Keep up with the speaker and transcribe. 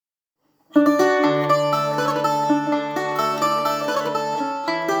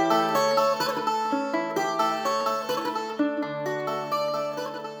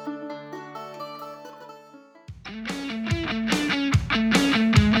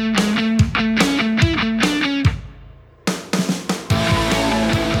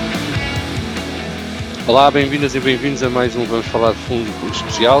Olá, bem-vindas e bem-vindos a mais um Vamos Falar de Fundo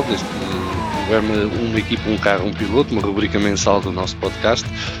especial deste programa Uma Equipa, um Carro, um Piloto, uma rubrica mensal do nosso podcast.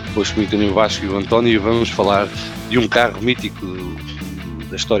 Hoje comigo tenho o Vasco e o António e vamos falar de um carro mítico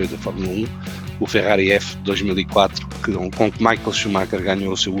da história da Fórmula 1, o Ferrari F 2004, com que Michael Schumacher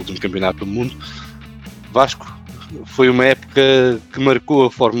ganhou o seu último campeonato do mundo. Vasco, foi uma época que marcou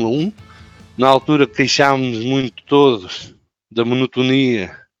a Fórmula 1. Na altura queixámos-nos muito todos da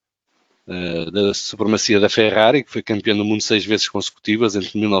monotonia da supremacia da Ferrari, que foi campeã do mundo 6 vezes consecutivas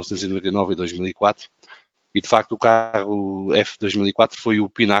entre 1999 e 2004, e de facto o carro F 2004 foi o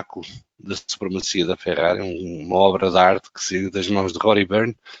pináculo da supremacia da Ferrari, uma obra de arte que saiu das mãos de Rory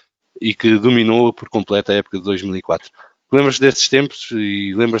Byrne e que dominou por completo a época de 2004. Lembras-te desses tempos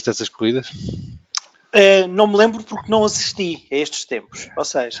e lembras-te dessas corridas? Não me lembro porque não assisti a estes tempos, ou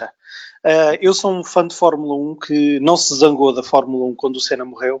seja, eu sou um fã de Fórmula 1 que não se zangou da Fórmula 1 quando o Senna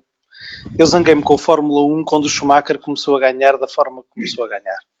morreu. Eu zanguei-me com a Fórmula 1 quando o Schumacher começou a ganhar da forma que começou a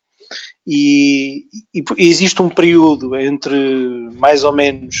ganhar. E existe um período entre mais ou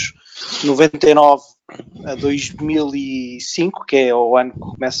menos 99 a 2005, que é o ano que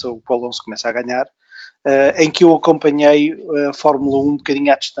o Alonso começa a ganhar, em que eu acompanhei a Fórmula 1 um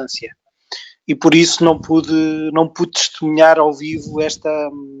bocadinho à distância. E por isso não pude testemunhar ao vivo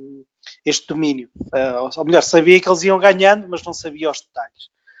este domínio. Ou melhor, sabia que eles iam ganhando, mas não sabia os detalhes.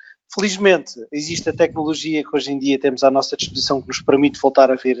 Felizmente, existe a tecnologia que hoje em dia temos à nossa disposição que nos permite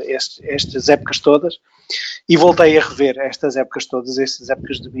voltar a ver estas épocas todas, e voltei a rever estas épocas todas, estas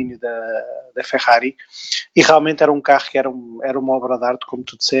épocas de domínio da Ferrari, e realmente era um carro que era uma obra de arte, como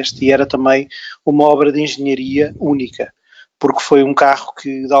tu disseste, e era também uma obra de engenharia única, porque foi um carro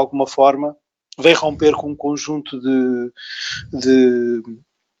que, de alguma forma, veio romper com um conjunto de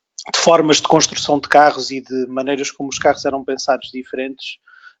formas de construção de carros e de maneiras como os carros eram pensados diferentes.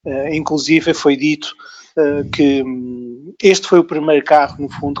 Inclusive foi dito que este foi o primeiro carro, no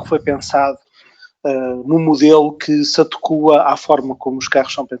fundo, que foi pensado num modelo que se adequa à forma como os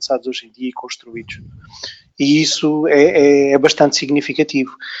carros são pensados hoje em dia e construídos. E isso é bastante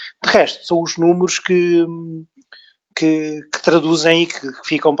significativo. De resto, são os números que traduzem e que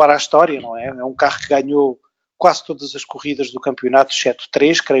ficam para a história, não é? É um carro que ganhou quase todas as corridas do campeonato, exceto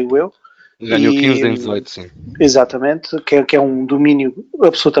 3, creio eu. Ganhou 15 em 18, sim. Exatamente, que é um domínio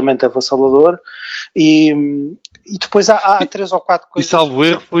absolutamente avassalador. E depois há 3 ou 4 coisas... E salvo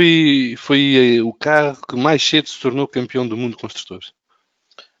erro, foi o carro que mais cedo se tornou campeão do mundo de construtores.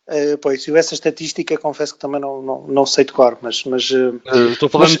 Pois, eu essa estatística confesso que também não sei de cor, mas estou a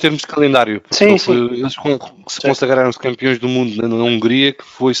falar em termos de calendário, porque sim. Eles se consagraram-se campeões do mundo na Hungria, que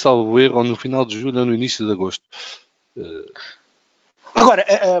foi, salvo erro, ou no final de julho ou no início de agosto. Agora,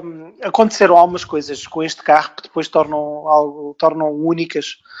 aconteceram algumas coisas com este carro que depois tornam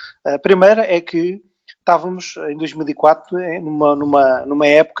únicas. A primeira é que estávamos em 2004 numa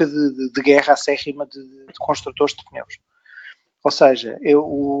época de guerra acérrima de construtores de pneus. Ou seja,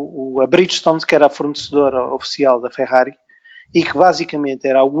 a Bridgestone, que era a fornecedora oficial da Ferrari e que basicamente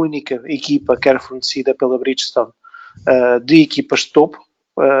era a única equipa que era fornecida pela Bridgestone de equipas de topo,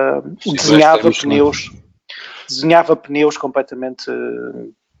 desenhava pneus completamente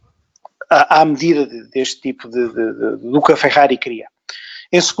à medida deste tipo do que a Ferrari queria.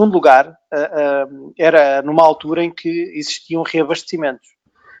 Em segundo lugar, era numa altura em que existiam reabastecimentos,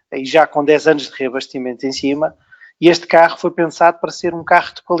 e já com 10 anos de reabastecimento em cima, e este carro foi pensado para ser um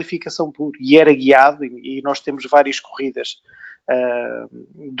carro de qualificação puro, e era guiado, e nós temos várias corridas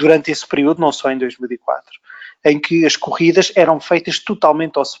durante esse período, não só em 2004, em que as corridas eram feitas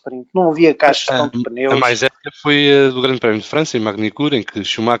totalmente ao sprint, não havia caixas de pneus. A mais época foi a do Grande Prémio de França, em Magny-Cours, em que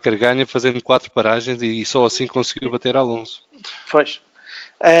Schumacher ganha fazendo 4 paragens e só assim conseguiu bater Alonso. Pois.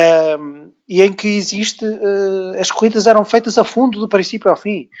 E em que as corridas eram feitas a fundo do princípio ao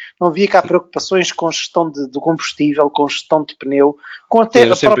fim, não havia cá preocupações com gestão de combustível, com gestão de pneu, com até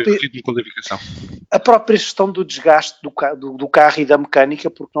a própria gestão do desgaste do carro e da mecânica,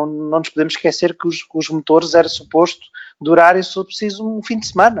 porque não nos podemos esquecer que os motores era suposto durarem, se for preciso, um fim de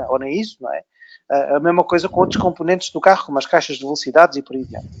semana, ou nem isso, não é? A mesma coisa com outros componentes do carro, como as caixas de velocidades e por aí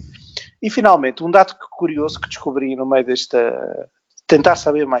adiante. E finalmente, um dado curioso que descobri no meio tentar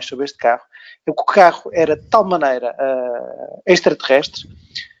saber mais sobre este carro, é que o carro era de tal maneira extraterrestre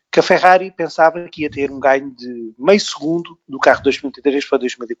que a Ferrari pensava que ia ter um ganho de meio segundo do carro de 2003 para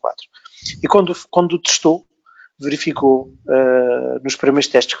 2004. E quando o testou, verificou nos primeiros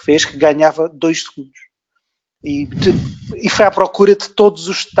testes que fez que ganhava 2 segundos. E foi à procura de todos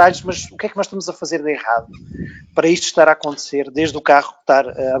os detalhes, mas o que é que nós estamos a fazer de errado para isto estar a acontecer, desde o carro estar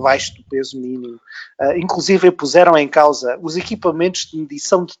abaixo do peso mínimo, inclusive puseram em causa os equipamentos de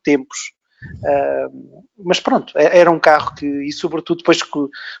medição de tempos Mas pronto, era um carro que, e sobretudo depois que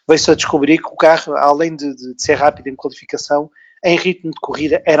veio-se a descobrir que o carro, além de ser rápido em qualificação, em ritmo de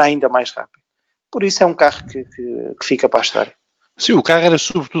corrida era ainda mais rápido. Por isso é um carro que fica para a história. Sim, o carro era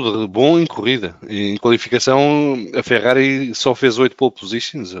sobretudo bom em corrida. Em qualificação, a Ferrari só fez 8 pole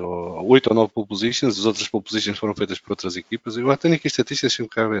positions, ou 8 ou 9 pole positions, as outras pole positions foram feitas por outras equipas. Eu tenho aqui estatísticas, deixa-me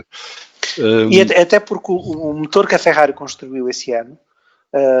cá ver. E até porque o motor que a Ferrari construiu esse ano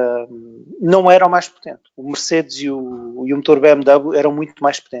não era o mais potente. O Mercedes e o motor BMW eram muito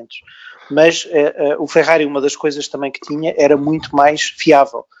mais potentes. Mas o Ferrari, uma das coisas também que tinha, era muito mais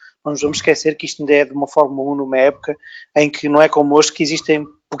fiável. Não nos vamos esquecer que isto ainda é de uma Fórmula 1 numa época em que não é como hoje que existem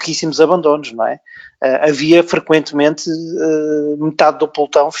pouquíssimos abandonos, não é? Havia frequentemente metade do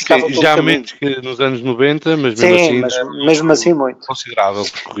pelotão ficava pelo já caminho. menos que nos anos 90, mas Sim, mesmo assim, mas mesmo assim muito. Considerável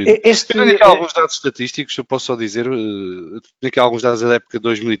percorrido. Eu tenho aqui alguns dados estatísticos, eu posso só dizer, tenho aqui alguns dados da época de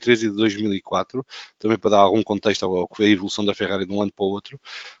 2013 e de 2004, também para dar algum contexto ao que foi a evolução da Ferrari de um ano para o outro.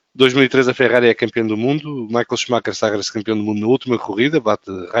 2013 a Ferrari é campeã do mundo, Michael Schumacher sagra-se campeão do mundo na última corrida, bate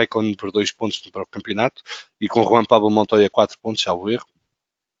Raikkonen por 2 pontos no próprio campeonato e com Juan Pablo Montoya 4 pontos, salvo erro.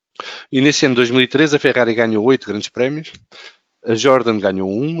 E nesse ano de 2013 a Ferrari ganhou 8 grandes prémios, a Jordan ganhou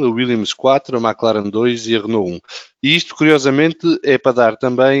 1, a Williams 4, a McLaren 2 e a Renault 1. E isto, curiosamente, é para dar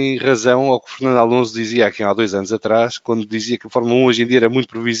também razão ao que Fernando Alonso dizia aqui há 2 anos atrás, quando dizia que a Fórmula 1 hoje em dia era muito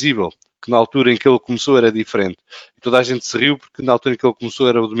previsível, que na altura em que ele começou era diferente. E toda a gente se riu porque na altura em que ele começou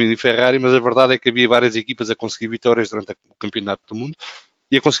era o domínio Ferrari, mas a verdade é que havia várias equipas a conseguir vitórias durante o Campeonato do Mundo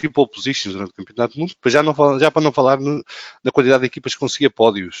e a conseguir pole positions durante o Campeonato do Mundo, já para não falar na quantidade de equipas que conseguia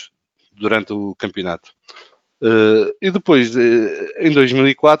pódios durante o campeonato. E depois, em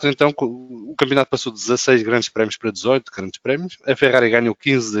 2004, então, o campeonato passou de 16 grandes prémios para 18 grandes prémios. A Ferrari ganhou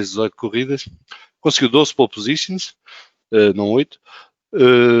 15 das 18 corridas, conseguiu 12 pole positions, não 8.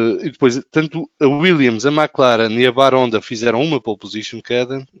 E depois, tanto a Williams, a McLaren e a Honda fizeram uma pole position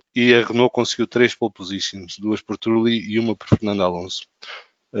cada, e a Renault conseguiu 3 pole positions, 2 por Trulli e uma por Fernando Alonso.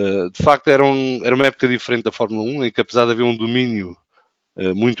 De facto, era uma época diferente da Fórmula 1, em que apesar de haver um domínio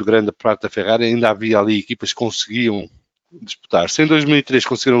muito grande da parte da Ferrari, ainda havia ali equipas que conseguiam disputar. Se em 2003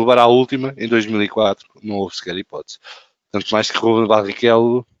 conseguiram levar à última, em 2004 não houve sequer hipótese. Tanto mais que Rubens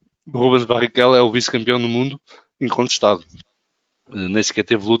Barrichello é o vice-campeão do mundo incontestado. Nem sequer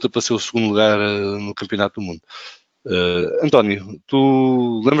teve luta para ser o segundo lugar no Campeonato do Mundo. António,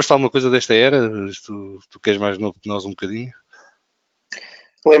 tu lembras-te de alguma coisa desta era? Tu que és mais novo que nós um bocadinho?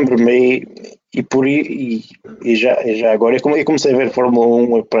 Lembro-me e já agora eu comecei a ver Fórmula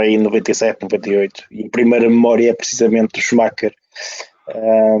 1 para aí em 97, 98 e a primeira memória é precisamente do Schumacher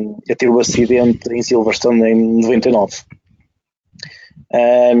a ter o acidente em Silverstone em 99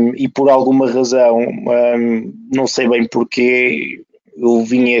 e por alguma razão não sei bem porquê eu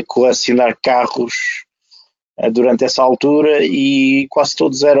vinha colecionar carros durante essa altura e quase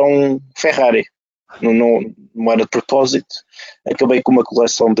todos eram Ferrari. Não era de propósito, acabei com uma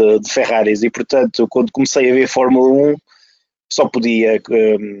coleção de Ferraris e portanto quando comecei a ver Fórmula 1 só podia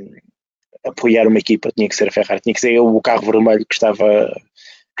apoiar uma equipa, tinha que ser a Ferrari, tinha que ser o carro vermelho que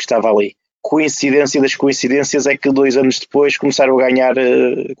estava ali. Coincidência das coincidências é que 2 anos depois começaram a ganhar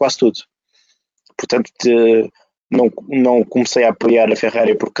quase tudo, portanto não comecei a apoiar a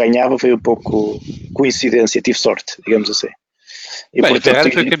Ferrari porque ganhava, foi um pouco coincidência, tive sorte, digamos assim. E, portanto, a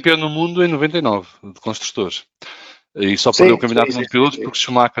Ferrari foi campeão no mundo em 99 de construtores e só perdeu o campeonato de pilotos porque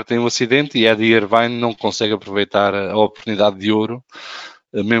Schumacher tem um acidente e Eddie Irvine não consegue aproveitar a oportunidade de ouro,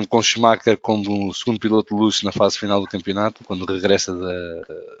 mesmo com Schumacher como um segundo piloto de luxo na fase final do campeonato, quando regressa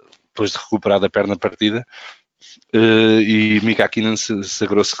depois de recuperar da perna partida. E Mika Hakkinen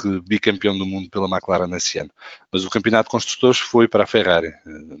sagrou-se bicampeão do mundo pela McLaren nesse ano. Mas o campeonato de construtores foi para a Ferrari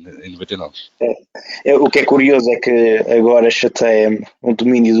em 99. O que é curioso é que agora chateia-me um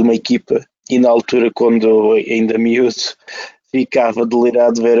domínio de uma equipa e na altura quando ainda miúdo ficava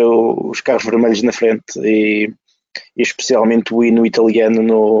delirado de ver os carros vermelhos na frente e especialmente o hino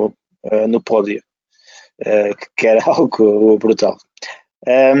italiano no pódio, que era algo brutal.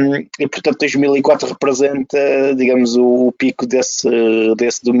 E portanto 2004 representa, digamos, o pico desse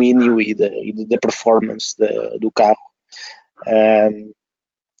domínio e da performance do carro.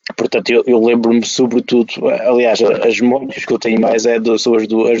 Portanto eu lembro-me sobretudo, aliás as memórias que eu tenho mais são as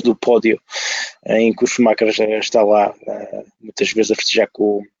do pódio, em que o Schumacher já está lá muitas vezes a festejar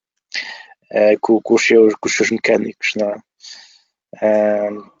com os seus mecânicos, não é?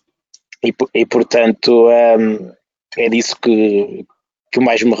 E portanto é disso que eu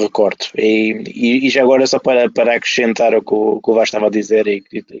mais me recordo. E já agora, só para acrescentar o que o Vasco estava a dizer e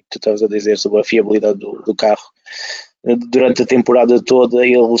que tu estavas a dizer sobre a fiabilidade do carro, durante a temporada toda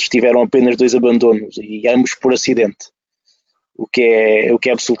eles tiveram apenas 2 abandonos e ambos por acidente, o que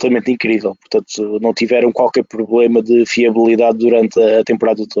é absolutamente incrível. Portanto, não tiveram qualquer problema de fiabilidade durante a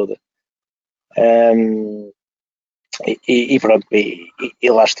temporada toda. E pronto, e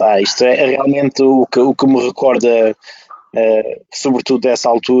lá está. Isto é realmente o que me recorda, sobretudo dessa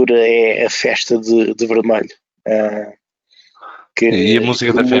altura, é a festa de vermelho. E a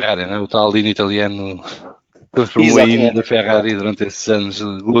música da Ferrari, né? O tal hino italiano transformou a hino da Ferrari durante esses anos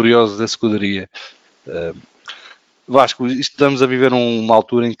gloriosos da escuderia. Vasco, estamos a viver uma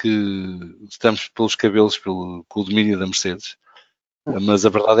altura em que estamos pelos cabelos com o domínio da Mercedes, mas a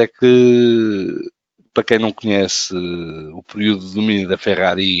verdade é que, para quem não conhece o período de domínio da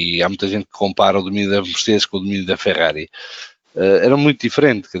Ferrari, e há muita gente que compara o domínio da Mercedes com o domínio da Ferrari, era muito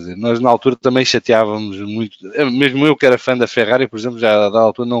diferente. Quer dizer, nós na altura também chateávamos muito, mesmo eu que era fã da Ferrari, por exemplo, já da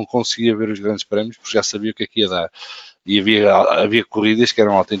altura não conseguia ver os grandes prémios porque já sabia o que é que ia dar. E havia corridas que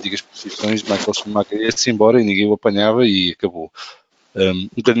eram autênticas posições, Michael Schumacher ia-se embora e ninguém o apanhava e acabou. Um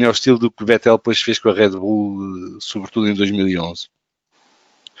bocadinho ao estilo do que o Vettel depois fez com a Red Bull, sobretudo em 2011.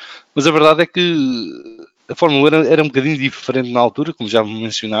 Mas a verdade é que a Fórmula 1 era um bocadinho diferente na altura, como já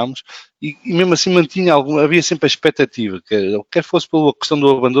mencionámos, e mesmo assim havia sempre a expectativa, quer fosse pela questão do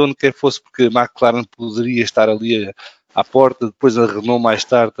abandono, quer fosse porque a McLaren poderia estar ali à porta, depois a Renault mais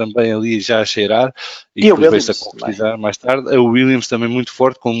tarde também ali já a cheirar, e depois veio-se a concretizar mais tarde. A Williams também muito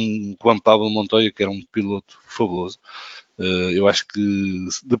forte, com o Juan Pablo Montoya, que era um piloto fabuloso. Eu acho que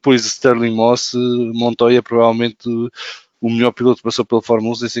depois de Stirling Moss, Montoya provavelmente o melhor piloto que passou pela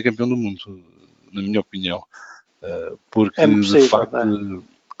Fórmula 1 sem ser campeão do mundo, na minha opinião. Porque de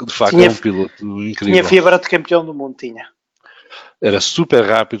facto é um piloto incrível. Tinha fibra de campeão do mundo, tinha. Era super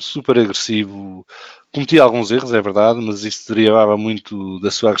rápido, super agressivo, cometia alguns erros, é verdade, mas isso derivava muito da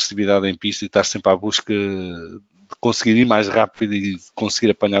sua agressividade em pista e estar sempre à busca de conseguir ir mais rápido e de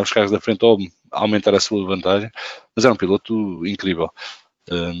conseguir apanhar os carros da frente ou aumentar a sua vantagem. Mas era um piloto incrível.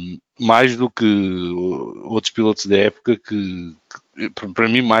 Mais do que outros pilotos da época, que para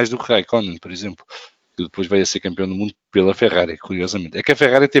mim mais do que Raikkonen, por exemplo, que depois veio a ser campeão do mundo pela Ferrari, curiosamente. É que a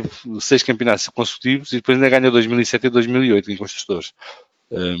Ferrari teve 6 campeonatos consecutivos e depois ainda ganhou 2007 e 2008 em construtores.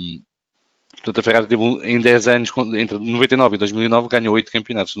 Portanto, a Ferrari teve em 10 anos, entre 99 e 2009, ganhou 8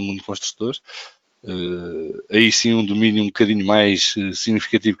 campeonatos do mundo de construtores. Aí sim um domínio um bocadinho mais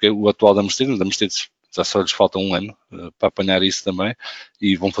significativo que o atual da Mercedes. Da Mercedes já só lhes falta um ano para apanhar isso também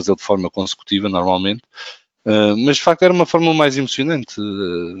e vão fazê-lo de forma consecutiva normalmente. Mas de facto era uma fórmula mais emocionante,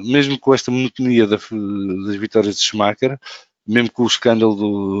 mesmo com esta monotonia das vitórias de Schumacher, mesmo com o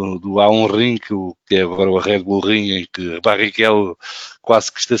escândalo do A1 Ring, que é agora o Red Bull Ring, em que Barrichello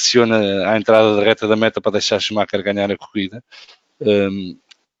quase que estaciona à entrada da reta da meta para deixar Schumacher ganhar a corrida.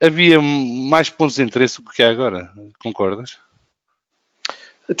 Havia mais pontos de interesse do que há agora, concordas?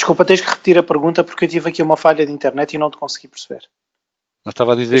 Desculpa, tens que repetir a pergunta porque eu tive aqui uma falha de internet e não te consegui perceber. Eu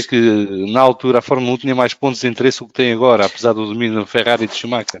estava a dizer que na altura a Fórmula 1 tinha mais pontos de interesse do que tem agora, apesar do domínio da Ferrari e de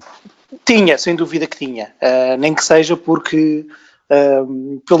Schumacher. Tinha, sem dúvida que tinha. Nem que seja porque,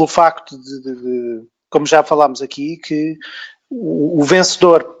 pelo facto de, como já falámos aqui, que o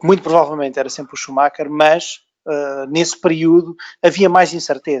vencedor muito provavelmente era sempre o Schumacher, mas nesse período havia mais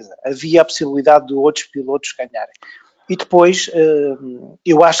incerteza, havia a possibilidade de outros pilotos ganharem. E depois,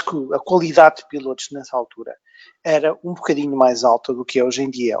 eu acho que a qualidade de pilotos nessa altura era um bocadinho mais alta do que é hoje em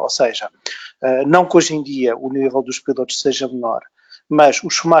dia. Ou seja, não que hoje em dia o nível dos pilotos seja menor, mas o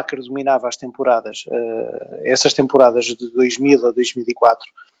Schumacher dominava as temporadas, essas temporadas de 2000 a 2004,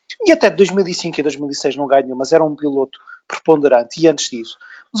 e até de 2005 e 2006 não ganhou, mas era um piloto preponderante, e antes disso.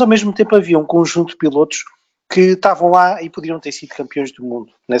 Mas ao mesmo tempo havia um conjunto de pilotos que estavam lá e poderiam ter sido campeões do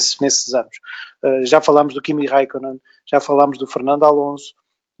mundo nesses anos. Já falámos do Kimi Raikkonen, já falámos do Fernando Alonso,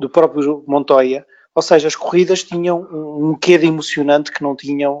 do próprio Montoya, ou seja, as corridas tinham um quê de emocionante que não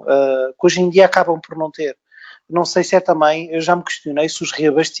tinham, que hoje em dia acabam por não ter. Não sei se é também, eu já me questionei se os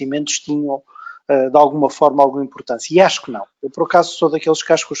reabastecimentos tinham de alguma forma alguma importância, e acho que não. Eu por acaso sou daqueles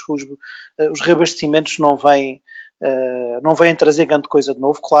que acho que os reabastecimentos não vêm trazer grande coisa de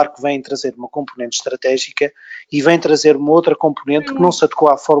novo. Claro que vêm trazer uma componente estratégica e vêm trazer uma outra componente que não se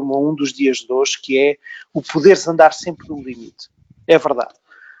adequa à Fórmula 1 dos dias de hoje, que é o poderes andar sempre no limite. É verdade.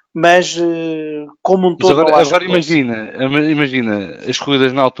 Mas como um todo... Mas agora imagina as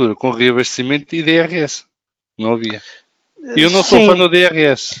corridas na altura com reabastecimento e DRS. Não havia. Eu não sou fã do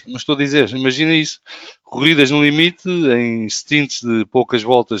DRS, mas estou a dizer, imagina isso. Corridas no limite, em stints de poucas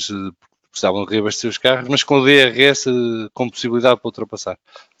voltas, precisavam de reabastecer os carros, mas com o DRS com possibilidade para ultrapassar.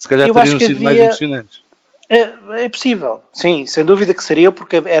 Se calhar teriam sido mais emocionantes. É possível, sim, sem dúvida que seria,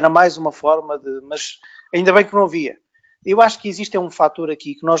 porque era mais uma forma de... Mas ainda bem que não havia. eu acho que existe um fator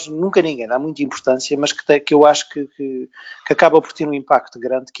aqui que ninguém dá muita importância, mas que eu acho que acaba por ter um impacto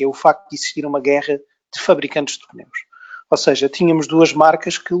grande, que é o facto de existir uma guerra de fabricantes de pneus. Ou seja, tínhamos duas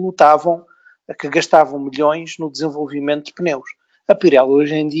marcas que lutavam, que gastavam milhões no desenvolvimento de pneus. A Pirelli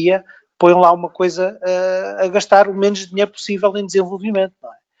hoje em dia põe lá uma coisa a gastar o menos dinheiro possível em desenvolvimento, não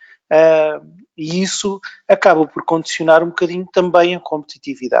é? E isso acaba por condicionar um bocadinho também a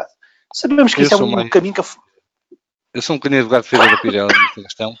competitividade. Sabemos que isso é um caminho que... Eu sou um bocadinho advogado de defesa da Pirelli nesta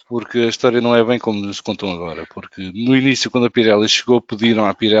questão, porque a história não é bem como nos contam agora. Porque no início, quando a Pirelli chegou, pediram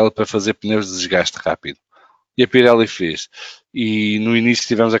à Pirelli para fazer pneus de desgaste rápido. E a Pirelli fez. E no início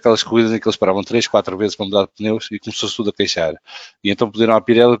tivemos aquelas corridas em que eles paravam 3, 4 vezes para mudar de pneus e começou-se tudo a queixar. E então pediram à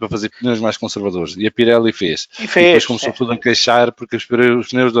Pirelli para fazer pneus mais conservadores. E a Pirelli fez. E depois começou tudo a queixar porque os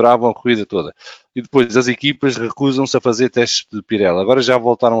pneus duravam a corrida toda. E depois as equipas recusam-se a fazer testes de Pirelli. Agora já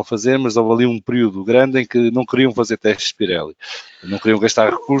voltaram a fazer, mas houve ali um período grande em que não queriam fazer testes de Pirelli. Não queriam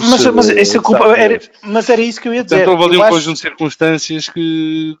gastar recursos. Mas era isso que eu ia dizer. Então houve ali um conjunto de circunstâncias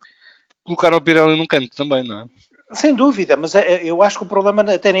que colocaram a Pirelli num canto também, não é? Sem dúvida, mas eu acho que o problema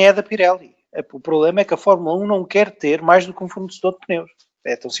até nem é da Pirelli. O problema é que a Fórmula 1 não quer ter mais do que um fornecedor de pneus.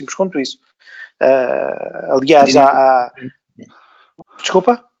 É tão simples quanto isso. Aliás,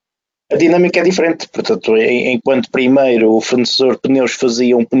 Desculpa? A dinâmica é diferente, portanto, enquanto primeiro o fornecedor de pneus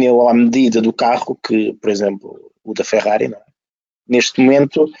fazia um pneu à medida do carro, que, por exemplo, o da Ferrari, não é? Neste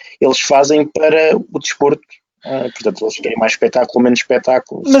momento, eles fazem para o desporto. Portanto, eles querem mais espetáculo, menos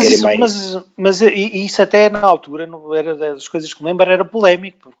espetáculo. Mas isso até na altura, não era das coisas que me lembro, era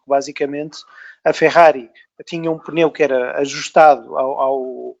polémico, porque basicamente a Ferrari tinha um pneu que era ajustado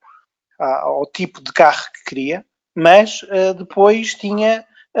ao tipo de carro que queria, mas depois tinha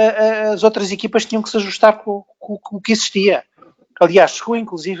as outras equipas tinham que se ajustar com o que existia. Aliás, chegou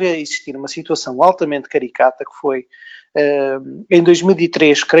inclusive a existir uma situação altamente caricata que foi em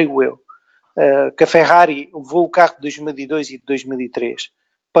 2003, creio eu, que a Ferrari levou o carro de 2002 e de 2003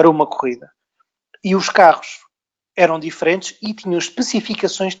 para uma corrida. E os carros eram diferentes e tinham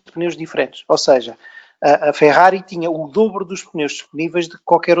especificações de pneus diferentes. Ou seja, a Ferrari tinha o dobro dos pneus disponíveis de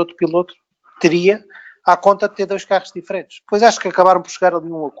qualquer outro piloto teria à conta de ter dois carros diferentes. Pois acho que acabaram por chegar ali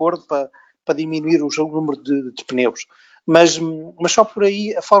num acordo para diminuir o número de pneus. Mas só por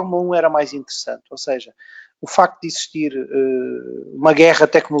aí a Fórmula 1 era mais interessante. Ou seja, o facto de existir uma guerra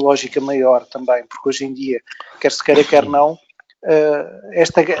tecnológica maior também, porque hoje em dia, quer se queira, quer não,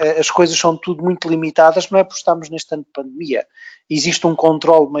 as coisas são tudo muito limitadas, não é por estarmos neste ano de pandemia. Existe um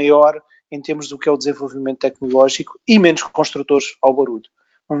controle maior em termos do que é o desenvolvimento tecnológico e menos construtores ao barulho.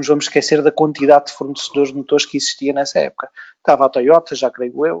 Não nos vamos esquecer da quantidade de fornecedores de motores que existia nessa época. Estava a Toyota, já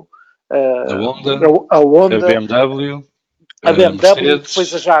creio eu, a Honda, a BMW,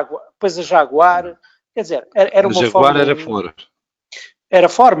 depois a Jaguar. Quer dizer, era uma Jaguar era Ford. Era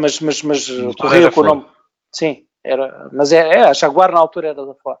Ford, mas corria com o nome. Sim, mas a Jaguar na altura era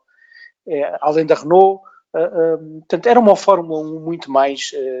da Ford. Além da Renault, portanto, era uma Fórmula 1 muito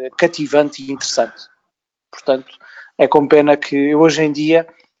mais cativante e interessante. Portanto, é com pena que eu hoje em dia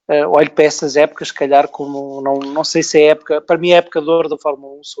olho para essas épocas, se calhar como, não sei se é época, para mim a época de ouro da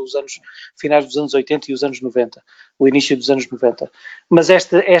Fórmula 1 são os finais dos anos 80 e os anos 90, o início dos anos 90. Mas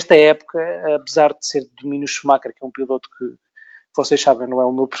esta época, apesar de ser de domínio Schumacher, que é um piloto que vocês sabem não é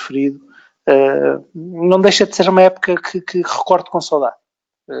o meu preferido, não deixa de ser uma época que recordo com saudade.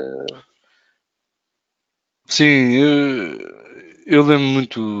 Sim, eu lembro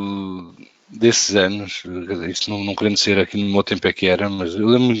muito desses anos, isto não querendo ser aqui no meu tempo é que era, mas eu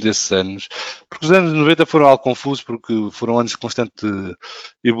lembro muito desses anos, porque os anos 90 foram algo confusos, porque foram anos de constante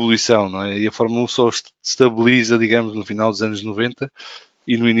evolução, não é? E a Fórmula 1 só estabiliza, digamos, no final dos anos 90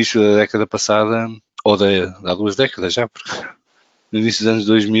 e no início da década passada, ou há 2 décadas já, porque no início dos anos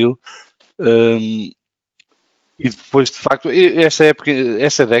 2000, e depois, de facto,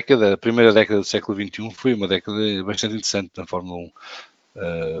 essa década, a primeira década do século XXI, foi uma década bastante interessante na Fórmula 1.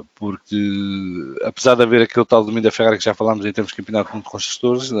 Porque, apesar de haver aquele tal domínio da Ferrari que já falámos em termos de campeonato de mundo de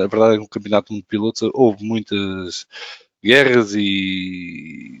construtores, a verdade é que no campeonato de mundo de pilotos houve muitas guerras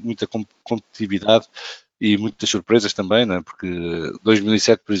e muita competitividade e muitas surpresas também, não é? Porque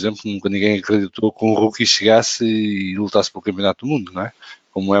 2007, por exemplo, nunca ninguém acreditou que um rookie chegasse e lutasse pelo campeonato do mundo, não é?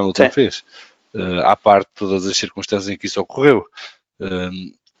 Como o Hamilton fez. À parte de todas as circunstâncias em que isso ocorreu.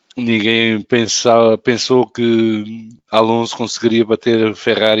 Ninguém pensou que Alonso conseguiria bater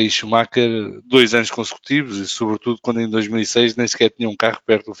Ferrari e Schumacher 2 anos consecutivos, e sobretudo quando em 2006 nem sequer tinha um carro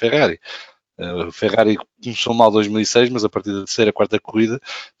perto do Ferrari. A Ferrari começou mal em 2006, mas a partir da terceira, quarta corrida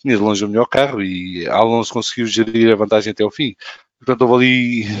tinha de longe o melhor carro e Alonso conseguiu gerir a vantagem até ao fim. Portanto, houve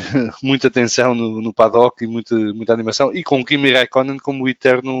ali muita tensão no paddock e muita animação, e com Kimi Raikkonen como o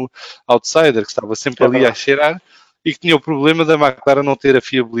eterno outsider, que estava sempre ali a cheirar, e que tinha o problema da McLaren não ter a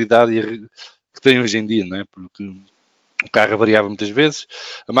fiabilidade que tem hoje em dia, não é? Porque o carro variava muitas vezes.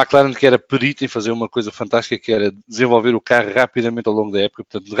 A McLaren, que era perita em fazer uma coisa fantástica, que era desenvolver o carro rapidamente ao longo da época,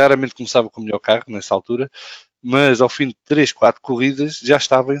 portanto, raramente começava com o melhor carro nessa altura, mas ao fim de 3, 4 corridas já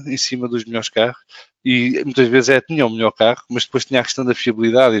estava em cima dos melhores carros, e muitas vezes tinha o melhor carro, mas depois tinha a questão da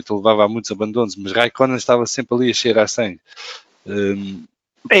fiabilidade, e levava a muitos abandonos, mas Raikkonen estava sempre ali a cheirar a sangue.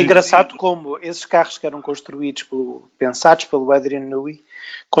 É engraçado como esses carros que eram construídos, pensados pelo Adrian Newey,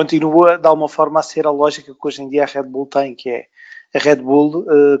 continua de alguma forma a ser a lógica que hoje em dia a Red Bull tem, que é a Red Bull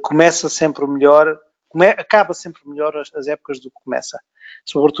começa sempre melhor, acaba sempre melhor as épocas do que começa,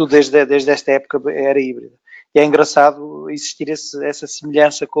 sobretudo desde esta época era híbrida. E é engraçado existir essa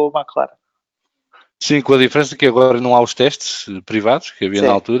semelhança com a McLaren. Sim, com a diferença que agora não há os testes privados que havia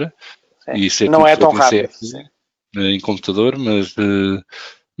na altura, e não é tão rápido em computador, mas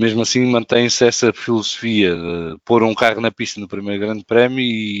mesmo assim mantém-se essa filosofia de pôr um carro na pista no primeiro grande prémio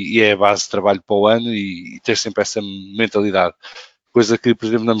e é a base de trabalho para o ano, e ter sempre essa mentalidade. Coisa que, por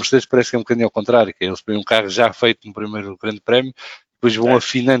exemplo, na Mercedes parece que é um bocadinho ao contrário, que eles põem um carro já feito no primeiro grande prémio, depois vão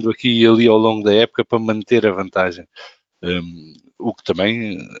afinando aqui e ali ao longo da época para manter a vantagem. O que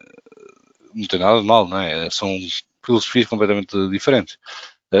também não tem nada de mal, não é? São filosofias completamente diferentes.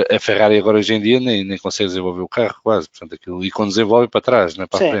 A Ferrari agora hoje em dia nem consegue desenvolver o carro quase, portanto aquilo, e quando desenvolve para trás, não é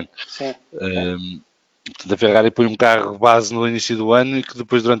para a frente. Portanto, a Ferrari põe um carro base no início do ano e que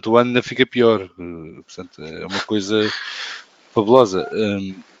depois durante o ano ainda fica pior, portanto é uma coisa fabulosa.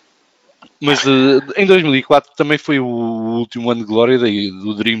 Mas em 2004 também foi o último ano de glória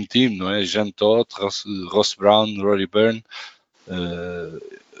do Dream Team, não é? Jean Todt, Ross Brown, Rory Byrne,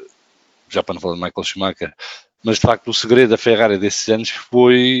 já para não falar de Michael Schumacher. Mas de facto o segredo da Ferrari desses anos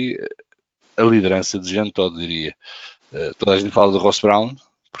foi a liderança de Jean Todt, diria. Toda a gente fala de Ross Brown,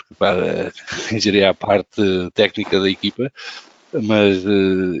 porque para gerir a parte técnica da equipa, mas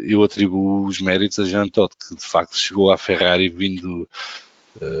eu atribuo os méritos a Jean Todt, que de facto chegou à Ferrari vindo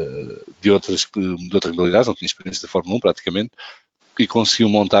de outras modalidades, não tinha experiência da Fórmula 1 praticamente, e conseguiu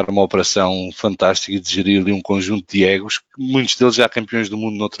montar uma operação fantástica de gerir ali um conjunto de egos, muitos deles já campeões do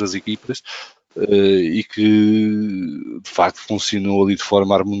mundo noutras equipas, e que de facto funcionou ali de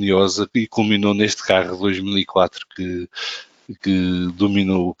forma harmoniosa e culminou neste carro de 2004 que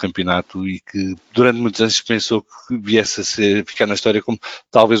dominou o campeonato e que durante muitos anos pensou que viesse a ficar na história como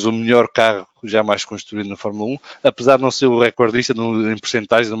talvez o melhor carro jamais construído na Fórmula 1, apesar de não ser o recordista em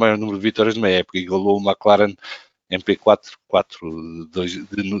porcentagem do maior número de vitórias de uma época, igualou o McLaren MP4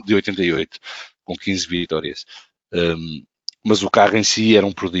 de 88 com 15 vitórias, mas o carro em si era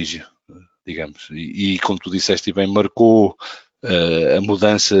um prodígio, digamos, e como tu disseste bem, marcou a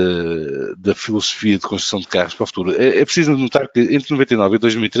mudança da filosofia de construção de carros para o futuro. É preciso notar que entre 99 e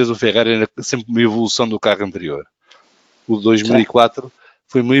 2013 o Ferrari era sempre uma evolução do carro anterior. O 2004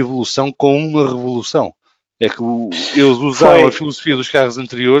 foi uma evolução com uma revolução. É que eles usaram a filosofia dos carros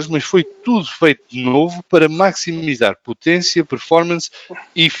anteriores, mas foi tudo feito de novo para maximizar potência, performance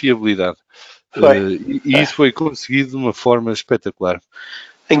e fiabilidade. E isso foi conseguido de uma forma espetacular.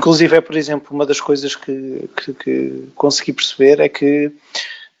 Inclusive, por exemplo, uma das coisas que consegui perceber é que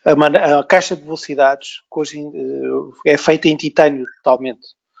a caixa de velocidades que hoje é feita em titânio totalmente,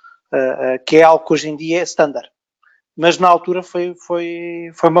 que é algo que hoje em dia é standard. Mas na altura foi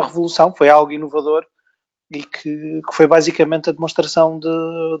uma revolução, foi algo inovador e que foi basicamente a demonstração de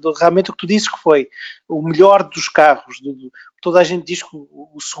realmente o que tu dizes, que foi o melhor dos carros. Toda a gente diz que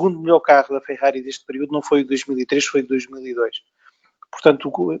o segundo melhor carro da Ferrari deste período não foi o 2003, foi o 2002.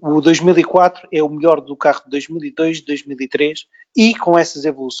 Portanto, o 2004 é o melhor do carro de 2002, 2003 e com essas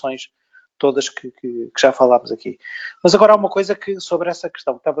evoluções todas que já falámos aqui. Mas agora há uma coisa sobre essa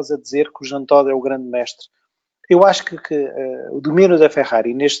questão. Estavas a dizer que o Jean Todt é o grande mestre. Eu acho que o domínio da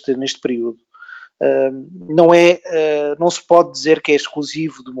Ferrari neste período não se pode dizer que é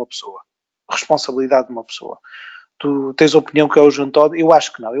exclusivo de uma pessoa. Responsabilidade de uma pessoa. Tu tens a opinião que é o Jean Todt? Eu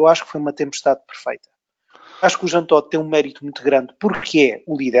acho que não. Eu acho que foi uma tempestade perfeita. Acho que o Jean Todt tem um mérito muito grande porque é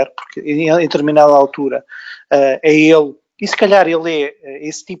o líder, porque em determinada altura é ele, e se calhar ele é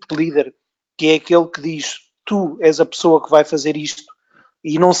esse tipo de líder que é aquele que diz: tu és a pessoa que vai fazer isto,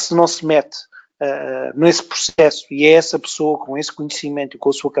 e não se mete nesse processo, e é essa pessoa com esse conhecimento e com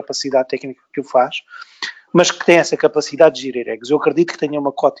a sua capacidade técnica que o faz, mas que tem essa capacidade de gerir egos. Eu acredito que tenha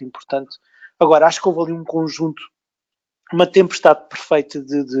uma cota importante. Agora, acho que houve ali um conjunto, uma tempestade perfeita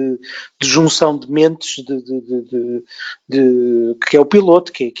de junção de mentes, que é o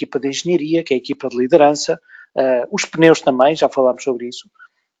piloto, que é a equipa de engenharia, que é a equipa de liderança, Os pneus também, já falámos sobre isso.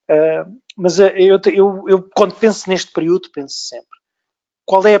 Mas eu quando penso neste período, penso sempre,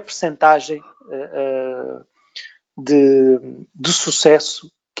 qual é a percentagem de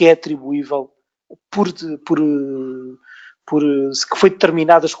sucesso que é atribuível que foi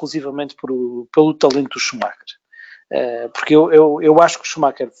determinada exclusivamente pelo talento do Schumacher. Porque eu acho que o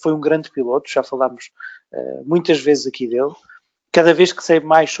Schumacher foi um grande piloto, já falámos muitas vezes aqui dele. Cada vez que sei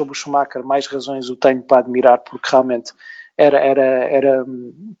mais sobre o Schumacher, mais razões o tenho para admirar, porque realmente era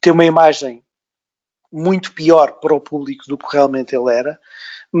ter uma imagem muito pior para o público do que realmente ele era.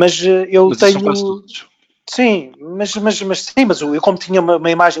 Mas eu tenho... Sim, mas eu como tinha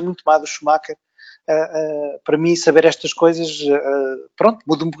uma imagem muito má do Schumacher, para mim saber estas coisas, pronto,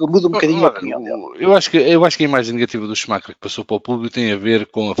 muda um bocadinho a opinião dele. Eu acho que a imagem negativa do Schumacher que passou para o público tem a ver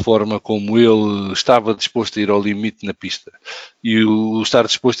com a forma como ele estava disposto a ir ao limite na pista. E o estar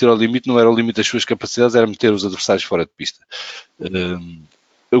disposto a ir ao limite não era o limite das suas capacidades, era meter os adversários fora de pista.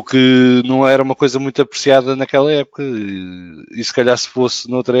 O que não era uma coisa muito apreciada naquela época, e se calhar se fosse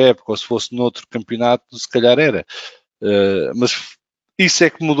noutra época ou se fosse noutro campeonato, se calhar era. Mas isso é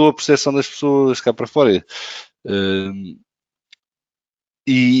que mudou a percepção das pessoas cá para fora.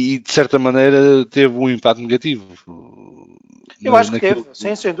 E de certa maneira teve um impacto negativo. Eu acho que teve,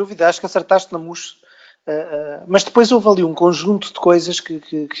 sim, sem dúvida, acho que acertaste na mousse. Mas depois houve ali um conjunto de coisas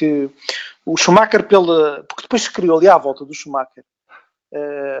que o Schumacher, porque depois se criou ali à volta do Schumacher,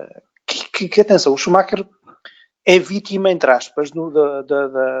 que atenção, o Schumacher é vítima, entre aspas, de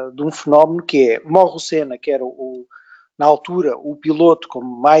um fenómeno que é, morre o Senna, que era na altura o piloto com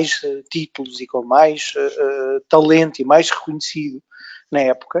mais títulos e com mais talento e mais reconhecido na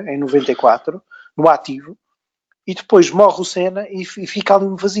época, em 94, no ativo, e depois morre o Senna e fica ali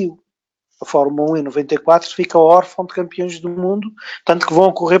um vazio. A Fórmula 1 em 94 fica órfão de campeões do mundo, tanto que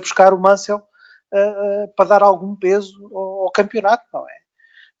vão correr buscar o Mansell para dar algum peso ao campeonato, não é?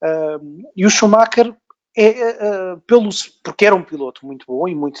 E o Schumacher, porque era um piloto muito bom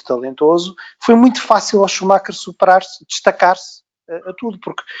e muito talentoso, foi muito fácil ao Schumacher superar-se, destacar-se a tudo,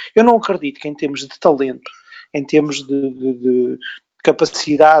 porque eu não acredito que em termos de talento, em termos de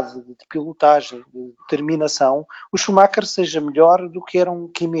capacidade de pilotagem, de determinação, o Schumacher seja melhor do que era um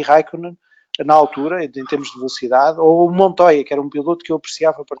Kimi Raikkonen na altura, em termos de velocidade, ou o Montoya, que era um piloto que eu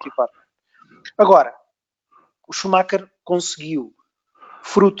apreciava particularmente. Agora, o Schumacher conseguiu,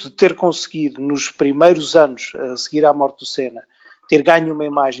 fruto de ter conseguido nos primeiros anos a seguir à morte do Senna, ter ganho uma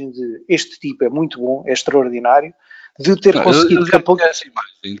imagem de este tipo é muito bom, é extraordinário, de ter conseguido...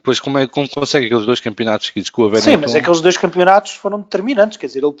 Depois como consegue aqueles 2 campeonatos seguidos com a Benetton? Sim, mas aqueles 2 campeonatos foram determinantes, quer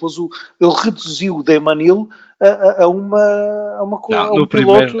dizer, ele reduziu o Damon Hill a um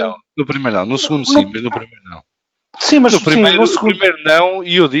piloto... No primeiro não, no segundo sim, mas no primeiro não. Sim, mas no primeiro não,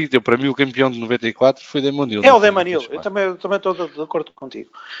 e eu digo, para mim o campeão de 94 foi Damon Hill. É o Damon Hill, eu também estou de acordo contigo.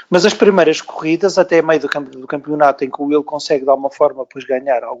 Mas as primeiras corridas, até meio do campeonato, em que o Hill consegue de alguma forma depois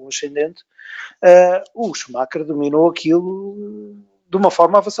ganhar algum ascendente, o Schumacher dominou aquilo de uma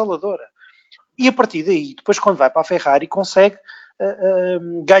forma avassaladora. E a partir daí, depois quando vai para a Ferrari, consegue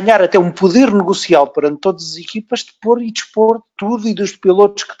ganhar até um poder negocial perante todas as equipas de pôr e dispor tudo e dos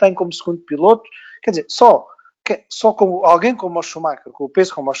pilotos que tem como segundo piloto. Quer dizer, só com alguém como o Schumacher, com o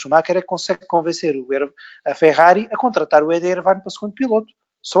peso como o Schumacher, é que consegue convencer a Ferrari a contratar o Eddie Irvine para segundo piloto.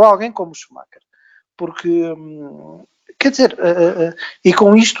 Só alguém como o Schumacher. Porque, quer dizer, e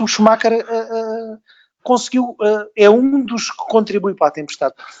com isto o Schumacher conseguiu, é um dos que contribui para a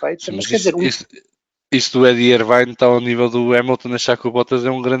tempestade perfeita. Sim, mas quer dizer... Isso do Eddie Irvine está ao nível do Hamilton achar que o Bottas é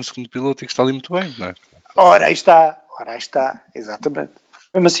um grande segundo piloto e que está ali muito bem, não é? Ora, aí está, exatamente.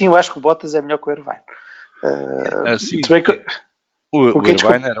 Mesmo assim, eu acho que o Bottas é melhor que o Irvine. Sim. O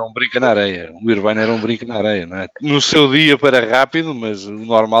Irvine era um brinco na areia. O Irvine era um brinco na areia, não é? No seu dia para rápido, mas o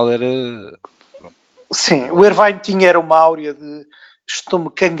normal era... Sim, o Irvine era uma áurea de estou-me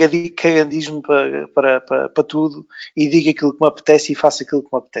cagandismo para tudo e digo aquilo que me apetece e faço aquilo que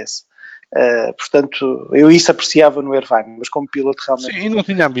me apetece. Portanto, eu isso apreciava no Irvine, mas como piloto realmente... Sim, e não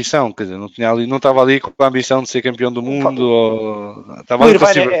tinha ambição, quer dizer, não estava ali com a ambição de ser campeão do mundo, estava ali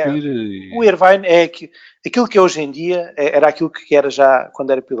para se divertir. O Irvine é aquilo que hoje em dia era aquilo que era já quando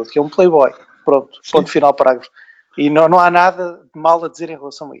era piloto, que é um playboy, pronto, ponto final, parágrafo. E não há nada de mal a dizer em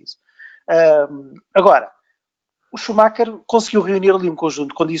relação a isso. Agora, o Schumacher conseguiu reunir ali um conjunto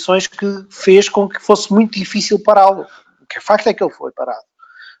de condições que fez com que fosse muito difícil pará-lo. O que é facto é que ele foi parado.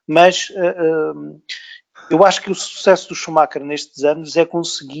 Mas eu acho que o sucesso do Schumacher nestes anos é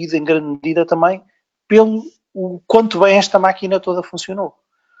conseguido em grande medida também pelo quanto bem esta máquina toda funcionou.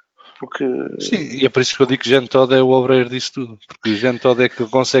 Porque... Sim, e é por isso que eu digo que Jean Todt é o obreiro disso tudo. Porque Jean Todt é que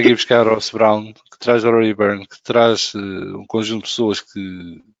consegue ir buscar Ross Brown, que traz Rory Byrne, que traz um conjunto de pessoas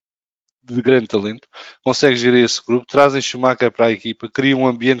de grande talento, consegue gerir esse grupo, trazem Schumacher para a equipa, criam um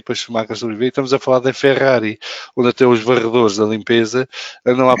ambiente para Schumacher sobreviver. Estamos a falar da Ferrari, onde até os varredores da limpeza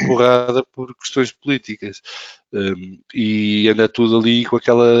andam à porrada por questões políticas. E anda tudo ali com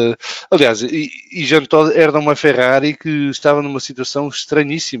aquela... Aliás, e Jean Todt herda uma Ferrari que estava numa situação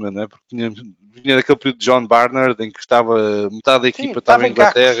estranhíssima, não é? Porque vinha daquele período de John Barnard, em que estava metade da equipa estava em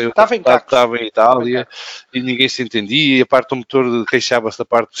Inglaterra e outra metade estava em Itália, e ninguém se entendia, e a parte do motor queixava-se da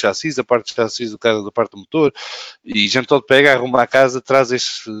parte do chassis, a parte do chassis do cara da parte do motor, e Jean Todt pega, arruma a casa, traz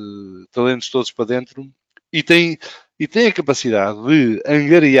estes talentos todos para dentro, e tem a capacidade de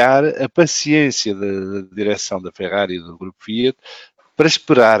angariar a paciência da direção da Ferrari e do grupo Fiat para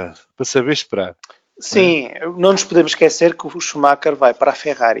esperar, para saber esperar. Sim, não nos podemos esquecer que o Schumacher vai para a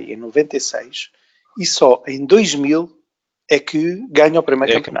Ferrari em 96 e só em 2000 é que ganha o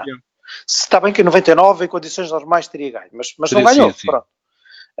primeiro campeonato. Campeão. Se está bem que em 99 em condições normais teria ganho, mas não ganhou. Sim. Pronto.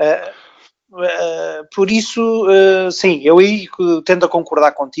 Por isso, sim, eu aí tendo a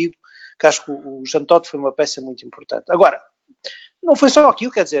concordar contigo, que acho que o Jean Todt foi uma peça muito importante. Agora, não foi só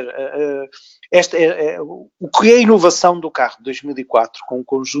aquilo, quer dizer, o que é a inovação do carro de 2004, com um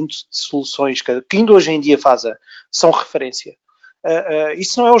conjunto de soluções que ainda hoje em dia são referência,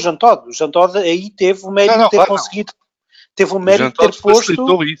 isso não é o Jean Todt. O Jean Todt aí teve o mérito de ter conseguido, teve o mérito de ter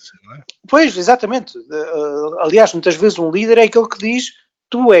posto... isso, não é? Pois, exatamente. Aliás, muitas vezes um líder é aquele que diz,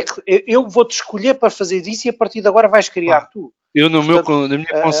 eu vou-te escolher para fazer isso e a partir de agora vais criar tu. Eu, na minha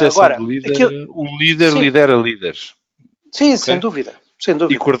concepção de líder, um líder lidera líderes. Sim, okay? Sem dúvida.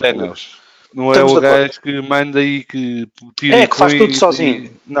 E coordena-os. Não é o gajo que manda e que tira que faz tudo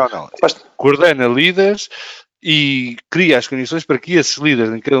sozinho. Não. Coordena líderes e cria as condições para que esses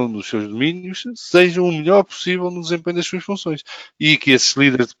líderes em cada um dos seus domínios sejam o melhor possível no desempenho das suas funções. E que esses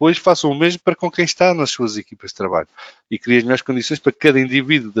líderes depois façam o mesmo para com quem está nas suas equipas de trabalho. E cria as melhores condições para que cada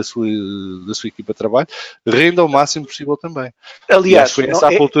indivíduo da sua equipa de trabalho renda o máximo possível também. Aliás, foi essa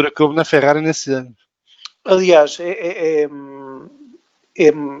a cultura que houve na Ferrari nesses anos. Aliás, é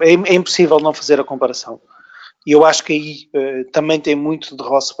impossível não fazer a comparação. E eu acho que aí também tem muito de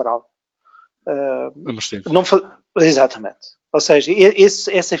Ross Brown. Exatamente. Ou seja,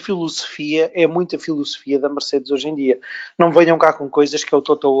 essa filosofia é muita filosofia da Mercedes hoje em dia. Não venham cá com coisas que é o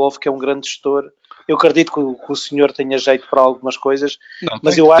Toto Wolff, que é um grande gestor. Eu acredito que o senhor tenha jeito para algumas coisas,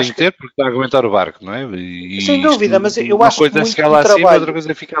 mas eu acho que tem que ter, porque está a aguentar o barco, não é? Sem dúvida, mas eu acho que uma coisa é chegar lá acima, outra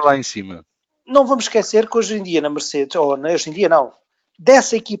coisa é ficar lá em cima. Não vamos esquecer que hoje em dia na Mercedes, hoje em dia não,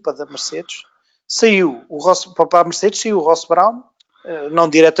 dessa equipa da Mercedes, para a Mercedes saiu o Ross Brown, não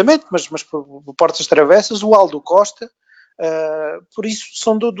diretamente, mas por portas travessas, o Aldo Costa, por isso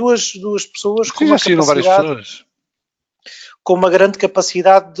são duas pessoas com uma capacidade, com uma grande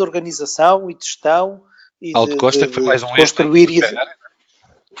capacidade de organização e de gestão. E Aldo Costa, que foi mais um construir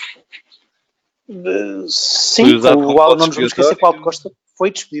sim, não nos vamos esquecer que o Aldo Costa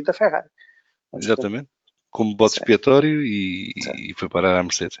foi despedido da Ferrari. Exatamente, como bode expiatório e foi parar à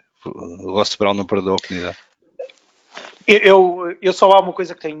Mercedes. O Ross Brown não perdeu a oportunidade. Eu só há uma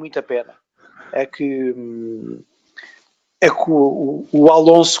coisa que tenho muita pena, é que o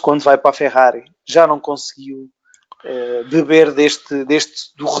Alonso, quando vai para a Ferrari, já não conseguiu beber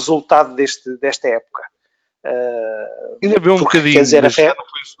do resultado desta época. Ainda bebeu um bocadinho, mas não foi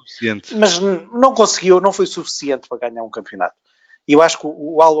o suficiente. Mas não conseguiu, não foi suficiente para ganhar um campeonato. E eu acho que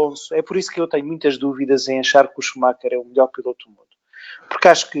o Alonso, é por isso que eu tenho muitas dúvidas em achar que o Schumacher é o melhor piloto do mundo. Porque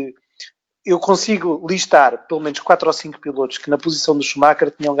acho que eu consigo listar pelo menos 4 ou 5 pilotos que na posição do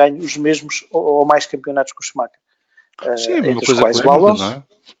Schumacher tinham ganho os mesmos ou mais campeonatos que o Schumacher. Sim, a mesma coisa que o Hamilton, não é?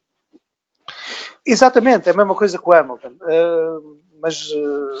 Exatamente, é a mesma coisa que o Hamilton.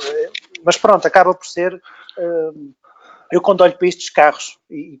 Mas pronto, acaba por ser... eu quando olho para estes carros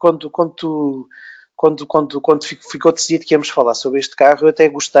e quando ficou decidido que íamos falar sobre este carro, eu até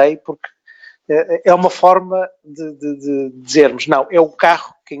gostei, porque é uma forma de dizermos, não, é o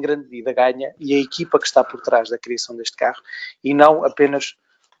carro que em grande medida ganha e a equipa que está por trás da criação deste carro e não apenas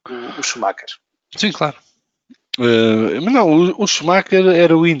o Schumacher. Sim, claro. Mas não, o Schumacher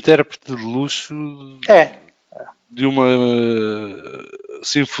era o intérprete de luxo de uma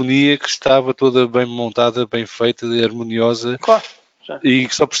sinfonia que estava toda bem montada, bem feita e harmoniosa. Claro. E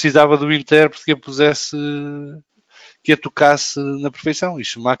que só precisava do intérprete que a pusesse, que a tocasse na perfeição. E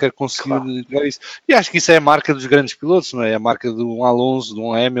Schumacher conseguiu entregar isso. E acho que isso é a marca dos grandes pilotos, não é? É a marca de um Alonso, de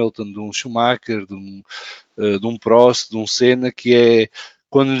um Hamilton, de um Schumacher, de um Prost, de um Senna, que é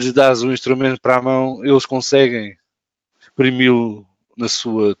quando lhes dás um instrumento para a mão, eles conseguem exprimi-lo na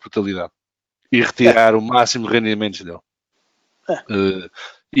sua totalidade e retirar o máximo de rendimentos dele.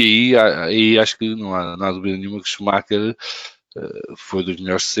 E aí acho que não há dúvida nenhuma que Schumacher foi dos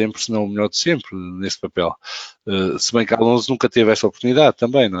melhores de sempre, se não o melhor de sempre nesse papel. Se bem que Alonso nunca teve essa oportunidade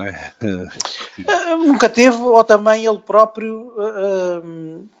também, não é? Nunca teve, ou também ele próprio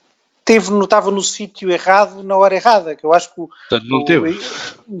estava no sítio errado na hora errada, que eu acho que Portanto, não teve.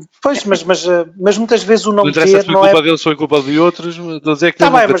 Pois, mas muitas vezes o não interessa ter se foi culpa deles, foi culpa de outros, mas é que ele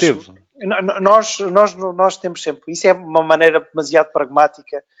nunca teve. Nós temos sempre, isso é uma maneira demasiado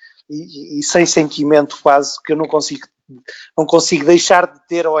pragmática e sem sentimento quase, que eu não consigo deixar de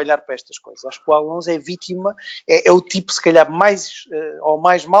ter a olhar para estas coisas. Acho que o Alonso é vítima, é o tipo se calhar mais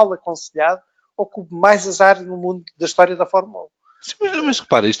mal aconselhado ou com mais azar no mundo da história da Fórmula 1. Sim, mas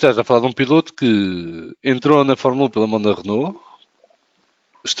repara, isto estás a falar de um piloto que entrou na Fórmula 1 pela mão da Renault,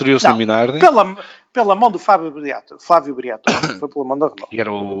 estreou-se na Minardi. Pela mão do Flávio Briatore, foi pela mão da Renault. Que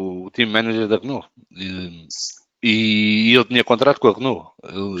era o team manager da Renault. E ele tinha contrato com a Renault.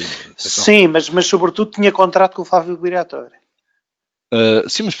 Sim, mas sobretudo tinha contrato com o Flávio Briatore.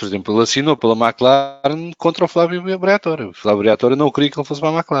 Sim, mas por exemplo, ele assinou pela McLaren contra o Flávio Briatore. O Flávio Briatore não queria que ele fosse para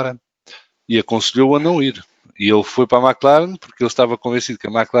a McLaren e aconselhou-o a não ir. E ele foi para a McLaren porque ele estava convencido que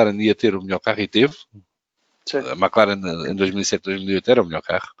a McLaren ia ter o melhor carro e teve. Sim. A McLaren em 2007, 2008 era o melhor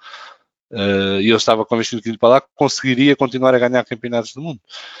carro. E ele estava convencido que indo para lá conseguiria continuar a ganhar campeonatos do mundo.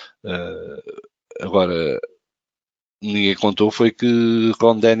 Agora, ninguém contou foi que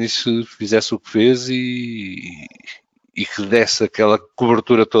Ron Dennis fizesse o que fez e que desse aquela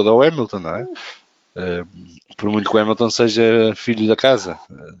cobertura toda ao Hamilton, não é? Por muito que o Hamilton seja filho da casa,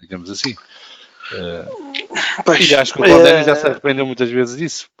 digamos assim. E acho que o Ron Dennis já se arrependeu muitas vezes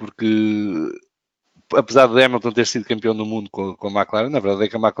disso, porque apesar de Hamilton ter sido campeão do mundo com a McLaren, na verdade é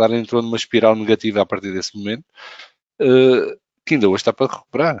que a McLaren entrou numa espiral negativa a partir desse momento, que ainda hoje está para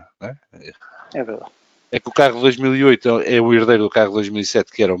recuperar, não é? É verdade. É que o carro de 2008 é o herdeiro do carro de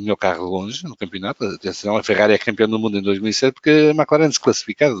 2007, que era o melhor carro de longe no campeonato. Atenção, a Ferrari é campeã do mundo em 2007 porque a McLaren é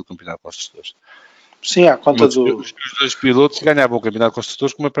desclassificada do campeonato de construtores. Sim, à conta do... Os dois pilotos ganhavam o campeonato de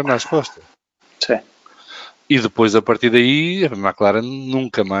construtores com uma perna às costas. Sim. E depois, a partir daí, a McLaren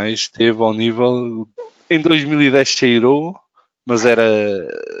nunca mais esteve ao nível... Em 2010 cheirou, mas era...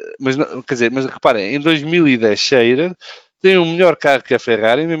 Mas reparem, em 2010 cheira... Tem um melhor carro que a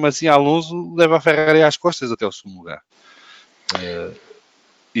Ferrari, e mesmo assim Alonso leva a Ferrari às costas até o segundo lugar.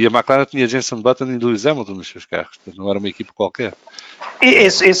 E a McLaren tinha Jenson Button e Lewis Hamilton nos seus carros, portanto não era uma equipe qualquer.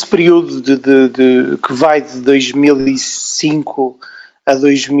 Esse período que vai de 2005 a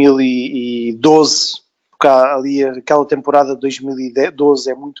 2012, porque ali aquela temporada de 2012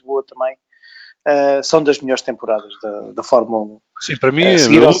 é muito boa também, são das melhores temporadas da Fórmula 1. Sim, para mim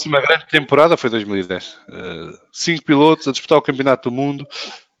a última grande temporada foi 2010. 5 pilotos a disputar o Campeonato do Mundo.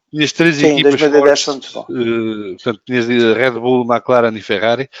 Tinhas 3 equipas fortes. Portanto, tinhas Red Bull, McLaren e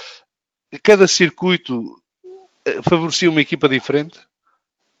Ferrari. Cada circuito favorecia uma equipa diferente.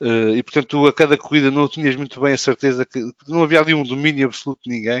 E, portanto, a cada corrida não tinhas muito bem a certeza que não havia ali um domínio absoluto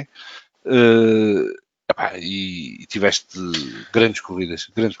de ninguém. E tiveste grandes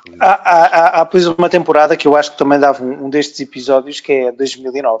corridas. Há pois uma temporada que eu acho que também dava um destes episódios, que é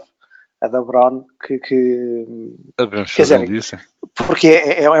 2009, a da Brown, que quer dizer, disso. Porque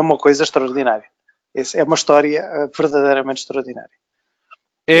é uma coisa extraordinária. É uma história verdadeiramente extraordinária.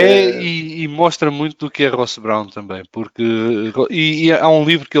 E mostra muito do que é Ross Brown também, porque e há um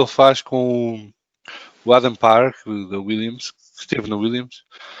livro que ele faz com o Adam Park da Williams, que esteve na Williams.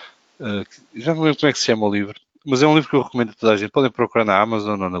 Já não lembro como é que se chama o livro, mas é um livro que eu recomendo a toda a gente. Podem procurar na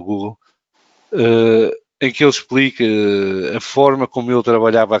Amazon ou na Google, em que ele explica a forma como ele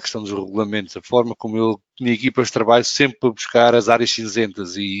trabalhava a questão dos regulamentos, a forma como ele tinha equipas de trabalho sempre para buscar as áreas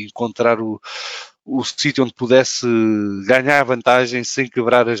cinzentas e encontrar o sítio onde pudesse ganhar vantagem sem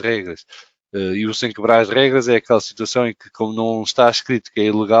quebrar as regras. E o sem quebrar as regras é aquela situação em que, como não está escrito que é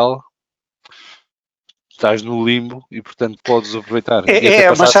ilegal, estás no limbo e, portanto, podes aproveitar. E até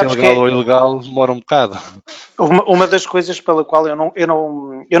passar a ser legal ou ilegal demora um bocado. Uma das coisas pela qual eu não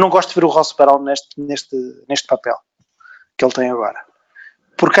gosto de ver o Ross Brown neste papel que ele tem agora.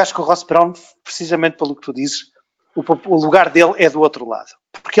 Porque acho que o Ross Brown, precisamente pelo que tu dizes, o lugar dele é do outro lado.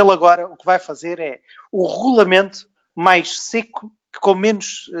 Porque ele agora o que vai fazer é o regulamento mais seco, com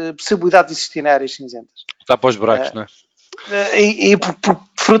menos possibilidade de existir na áreas cinzentas. Está para os buracos, não é? E por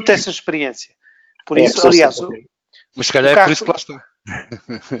fruto dessa experiência. Por isso, aliás... Mas se calhar é por isso que lá está.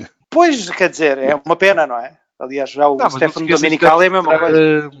 Pois, quer dizer, é uma pena, não é? Aliás, já o Não, mas Stefano não te esqueças Domenicali é a mesma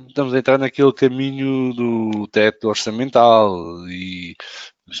coisa. Estamos a entrar naquele caminho do teto orçamental e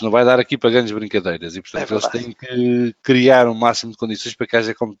isto não vai dar aqui para grandes brincadeiras e, portanto, eles têm que criar o máximo de condições para que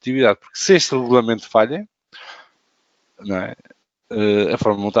haja competitividade, porque se este regulamento falha, não é? A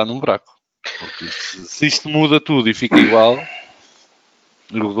Fórmula 1 está num buraco. Porque se isto muda tudo e fica igual,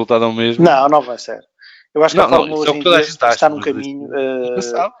 o resultado é o mesmo. Não vai ser. Eu acho que a Fórmula hoje em dia está num caminho.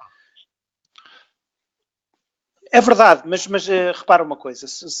 É verdade, mas repara uma coisa: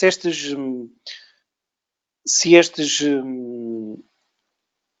 se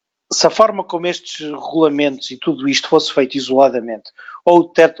a forma como estes regulamentos e tudo isto fosse feito isoladamente, ou o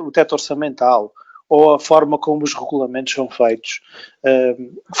teto orçamental, ou a forma como os regulamentos são feitos,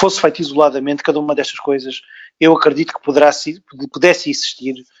 fosse feito isoladamente, cada uma destas coisas, eu acredito que pudesse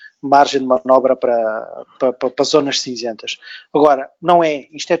existir margem de manobra para zonas cinzentas. Agora, não é.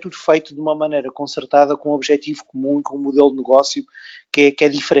 Isto é tudo feito de uma maneira concertada, com um objetivo comum, com um modelo de negócio que é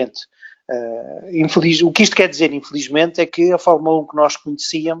diferente. O que isto quer dizer, infelizmente, é que a Fórmula 1 que nós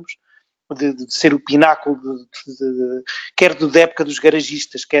conhecíamos, de ser o pináculo, quer da época dos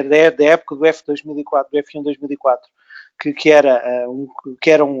garagistas, quer da época do F2004, do F1 2004, que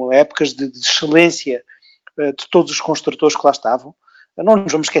eram épocas de excelência de todos os construtores que lá estavam. Não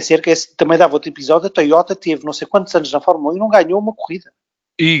nos vamos esquecer que esse também dava outro episódio. A Toyota teve não sei quantos anos na Fórmula 1 e não ganhou uma corrida.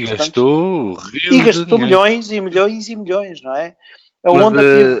 E gastou milhões e milhões e milhões, não é? A Honda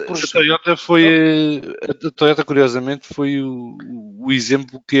a Toyota, curiosamente, foi o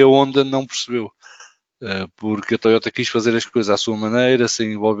exemplo que a Honda não percebeu. Porque a Toyota quis fazer as coisas à sua maneira,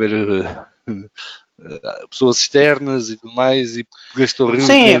 sem envolver pessoas externas e tudo mais, e gastou rios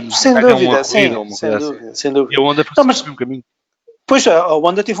de sem dúvida. E a Honda passou o mesmo caminho. Pois, a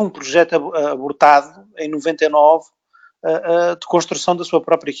Honda teve um projeto abortado em 99 de construção da sua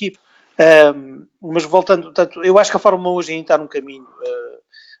própria equipe. Mas voltando, portanto, eu acho que a Fórmula 1 hoje ainda está num caminho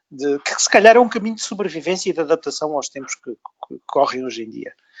que se calhar é um caminho de sobrevivência e de adaptação aos tempos que correm hoje em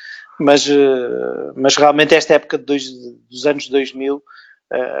dia. Mas realmente esta época dos anos 2000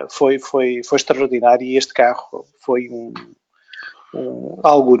 foi extraordinária e este carro foi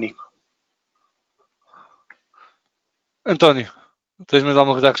algo único. António, tens mais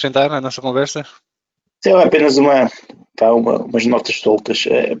alguma coisa a acrescentar na nossa conversa? Sim, apenas umas notas soltas.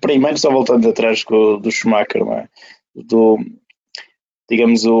 Primeiro, só voltando atrás do Schumacher, não é?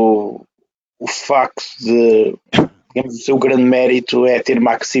 Digamos, o facto de, digamos, o seu grande mérito é ter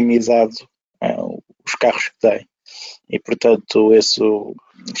maximizado os carros que tem. E, portanto, isso,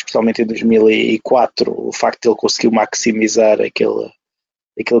 especialmente em 2004, o facto de ele conseguir maximizar aquele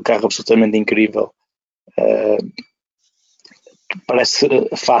carro absolutamente incrível, parece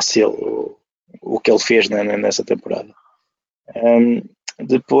fácil o que ele fez nessa temporada.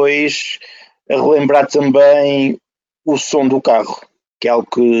 Depois, a relembrar também o som do carro, que é algo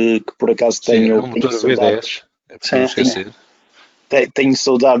que por acaso tenho saudades. Tenho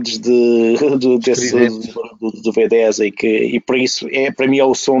saudades do V10 e por isso para mim é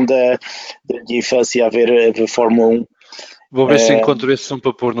o som da minha infância a ver Fórmula 1. Vou ver se encontro esse som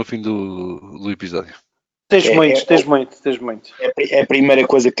para pôr no fim do episódio. Tens muito. É a primeira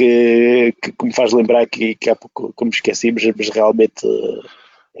coisa que me faz lembrar que há pouco como esqueci, mas realmente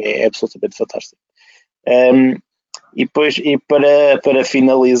é absolutamente fantástico. E depois, para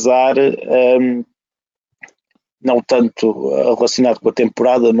finalizar, não tanto relacionado com a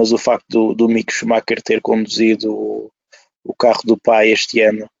temporada, mas o facto do Mick Schumacher ter conduzido o carro do pai este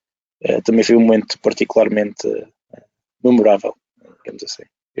ano também foi um momento particularmente memorável, digamos assim,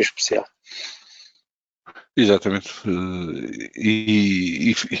 especial. Exatamente,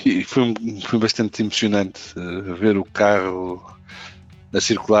 e foi bastante emocionante ver o carro a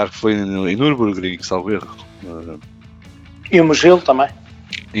circular, que foi em Nürburgring, salvo erro. E o Mugello também.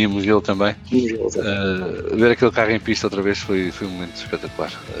 Ver aquele carro em pista outra vez foi um momento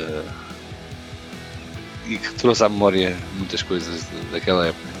espetacular, e que trouxe à memória muitas coisas daquela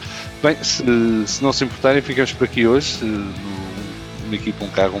época. Bem, se não se importarem, ficamos por aqui hoje, numa equipa,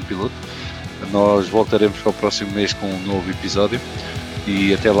 um carro, um piloto. Nós voltaremos para o próximo mês com um novo episódio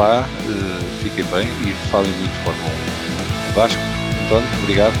e até lá fiquem bem e falem muito de Fórmula 1. Vasco, António,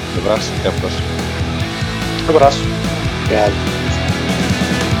 obrigado, abraço, até à próxima. Abraço. Obrigado.